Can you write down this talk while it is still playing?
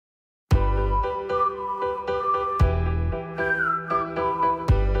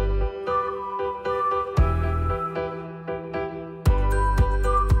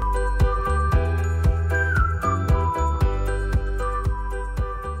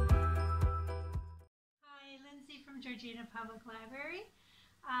Regina Public Library.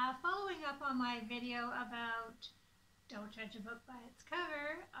 Following up on my video about don't judge a book by its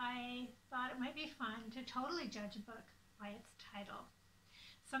cover, I thought it might be fun to totally judge a book by its title.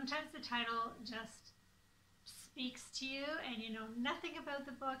 Sometimes the title just speaks to you and you know nothing about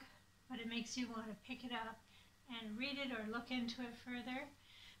the book, but it makes you want to pick it up and read it or look into it further.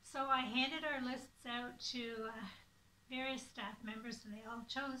 So I handed our lists out to various staff members and they all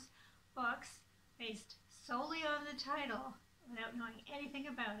chose books based solely on the title without knowing anything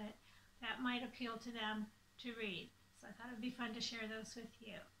about it that might appeal to them to read. So I thought it would be fun to share those with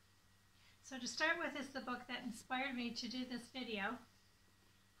you. So to start with is the book that inspired me to do this video.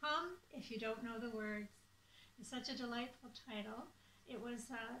 Hum If You Don't Know the Words. It's such a delightful title. It was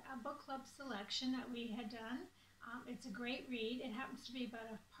a book club selection that we had done. It's a great read. It happens to be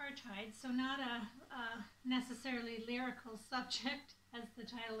about apartheid, so not a necessarily lyrical subject, as the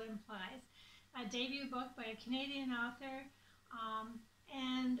title implies. A debut book by a Canadian author,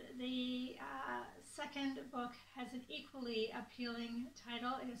 and the second book has an equally appealing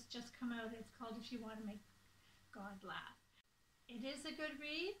title. It has just come out. It's called If You Want to Make God Laugh. It is a good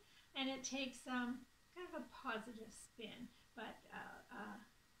read, and it takes kind of a positive spin, but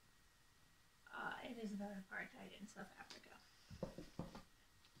it is about apartheid in South Africa.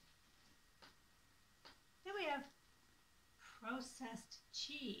 Then we have Processed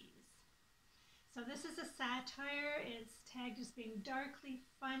Cheese. So this is a satire. It's tagged as being darkly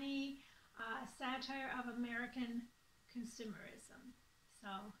funny, a satire of American consumerism.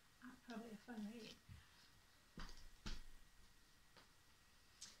 So probably a fun read.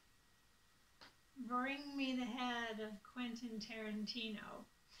 Bring Me the Head of Quentin Tarantino.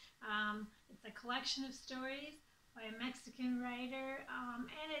 It's a collection of stories by a Mexican writer,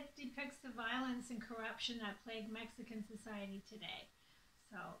 and it depicts the violence and corruption that plague Mexican society today.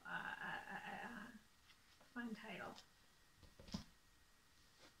 So, fun title.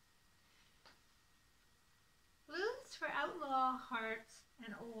 Balloons for Outlaw Hearts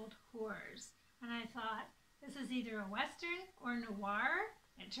and Old Whores. And I thought, this is either a Western or noir.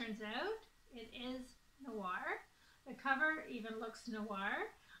 It turns out it is noir. The cover even looks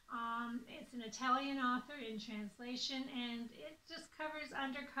noir. It's an Italian author in translation, and it just covers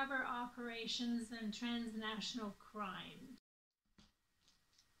undercover operations and transnational crime.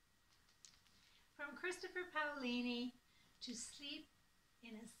 From Christopher Paolini, To Sleep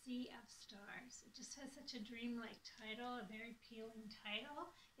in a Sea of Stars. It just has such a dreamlike title, a very appealing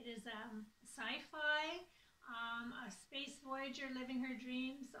title. It is sci-fi, a space voyager living her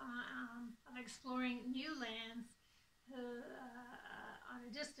dreams of exploring new lands on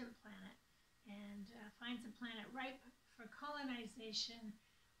a distant planet, and finds a planet ripe for colonization,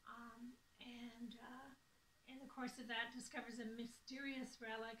 and in the course of that discovers a mysterious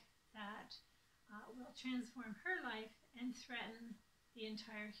relic that will transform her life and threaten the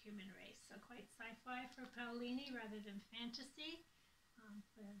entire human race. So quite sci-fi for Paolini rather than fantasy,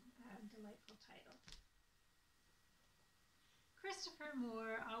 but a delightful title. Christopher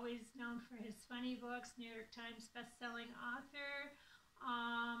Moore, always known for his funny books, New York Times best-selling author,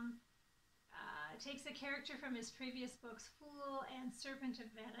 takes a character from his previous books, Fool and Serpent of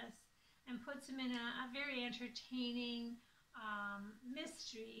Venice, and puts him in a very entertaining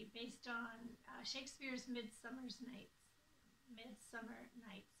mystery based on Shakespeare's Midsummer Night's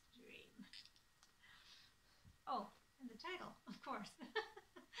Dream. Oh, and the title, of course.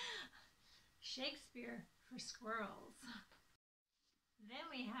 Shakespeare for Squirrels. Then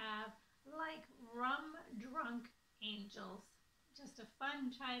we have Like Rum-Drunk Angels. Just a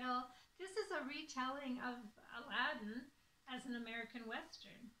fun title. This is a retelling of Aladdin as an American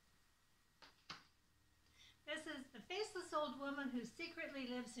Western. This is The Faceless Old Woman Who Secretly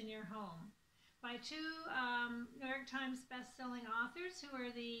Lives in Your Home by two New York Times best-selling authors who are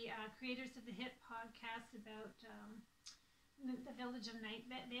the creators of the hit podcast about the village of Night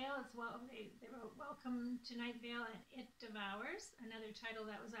Vale. As well, they wrote Welcome to Night Vale and It Devours, another title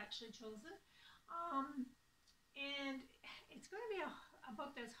that was actually chosen. And it's going to be a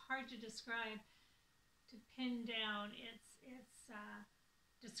book that's hard to describe, to pin down. It's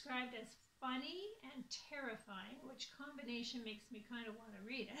described as funny and terrifying, which combination makes me kind of want to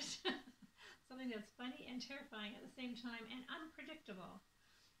read it. Something that's funny and terrifying at the same time and unpredictable.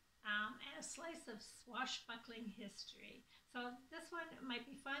 And a slice of swashbuckling history. So this one might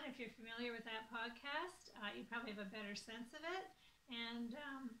be fun if you're familiar with that podcast. You probably have a better sense of it. And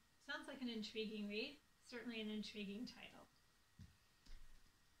sounds like an intriguing read. Certainly an intriguing title.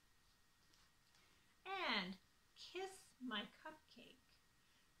 And Kiss My Cupcake.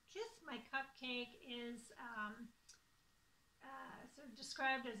 Kiss My Cupcake is sort of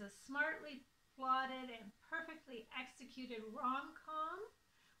described as a smartly plotted and perfectly executed rom-com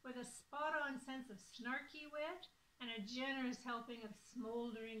with a spot-on sense of snarky wit and a generous helping of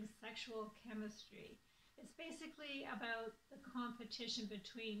smoldering sexual chemistry. It's basically about the competition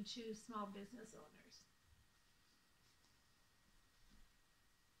between two small business owners.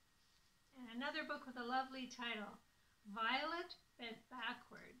 And another book with a lovely title, Violet Bent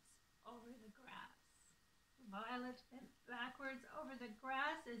Backwards Over the Grass. Violet Bent Backwards Over the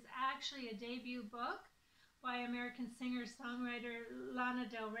Grass is actually a debut book by American singer-songwriter Lana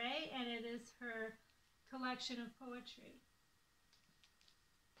Del Rey, and it is her collection of poetry,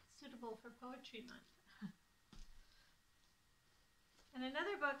 suitable for Poetry Month. And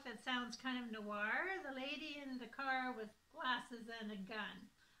another book that sounds kind of noir, The Lady in the Car with Glasses and a Gun.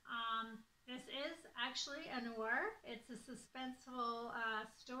 This is actually a noir. It's a suspenseful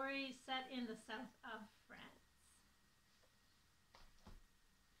story set in the south of France.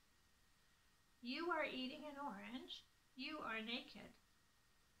 You are eating an orange. You are naked.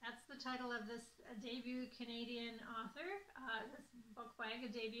 That's the title of this debut Canadian author, this book by a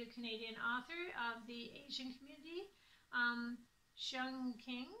debut Canadian author of the Asian community,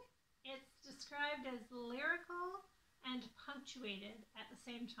 Sheung-King. It's described as lyrical and punctuated at the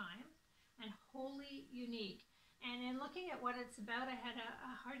same time, and wholly unique. And in looking at what it's about, I had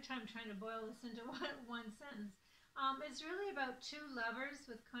a hard time trying to boil this into one sentence. It's really about two lovers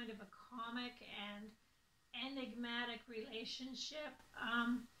with kind of a comic and enigmatic relationship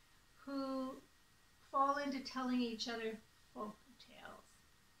who fall into telling each other folk tales.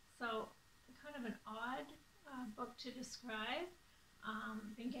 So kind of an odd book to describe.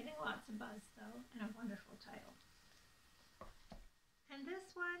 Been getting lots of buzz though, and a wonderful title. And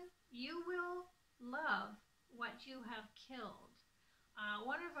this one, You Will Love What You Have Killed.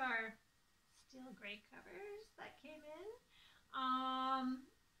 One of our steel gray covers that came in.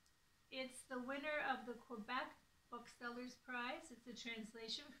 It's the winner of the Quebec Booksellers Prize. It's a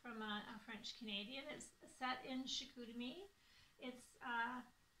translation from a French Canadian. It's set in Chicoutimi. It's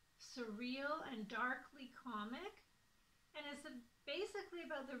surreal and darkly comic, and it's basically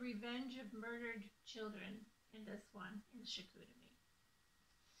about the revenge of murdered children in this one in Chicoutimi.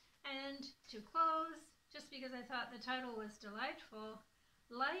 And to close, just because I thought the title was delightful,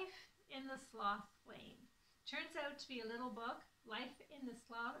 Life in the Sloth Lane. Turns out to be a little book, Life in the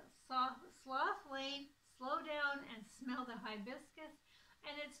Sloth Lane, Slow Down and Smell the Hibiscus.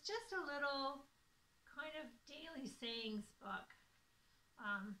 And it's just a little kind of daily sayings book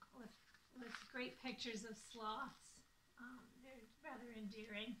with great pictures of sloths. They're rather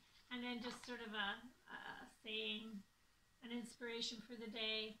endearing. And then just sort of a saying, an inspiration for the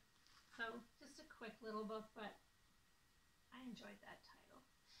day. So just a quick little book, but I enjoyed that title.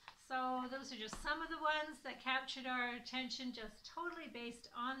 So those are just some of the ones that captured our attention, just totally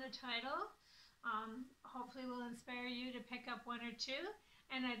based on the title. Hopefully will inspire you to pick up one or two.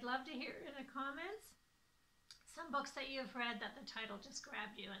 And I'd love to hear in the comments some books that you've read that the title just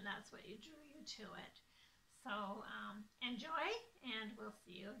grabbed you and that's what drew you to it. So enjoy, and we'll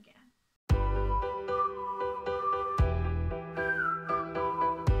see you again.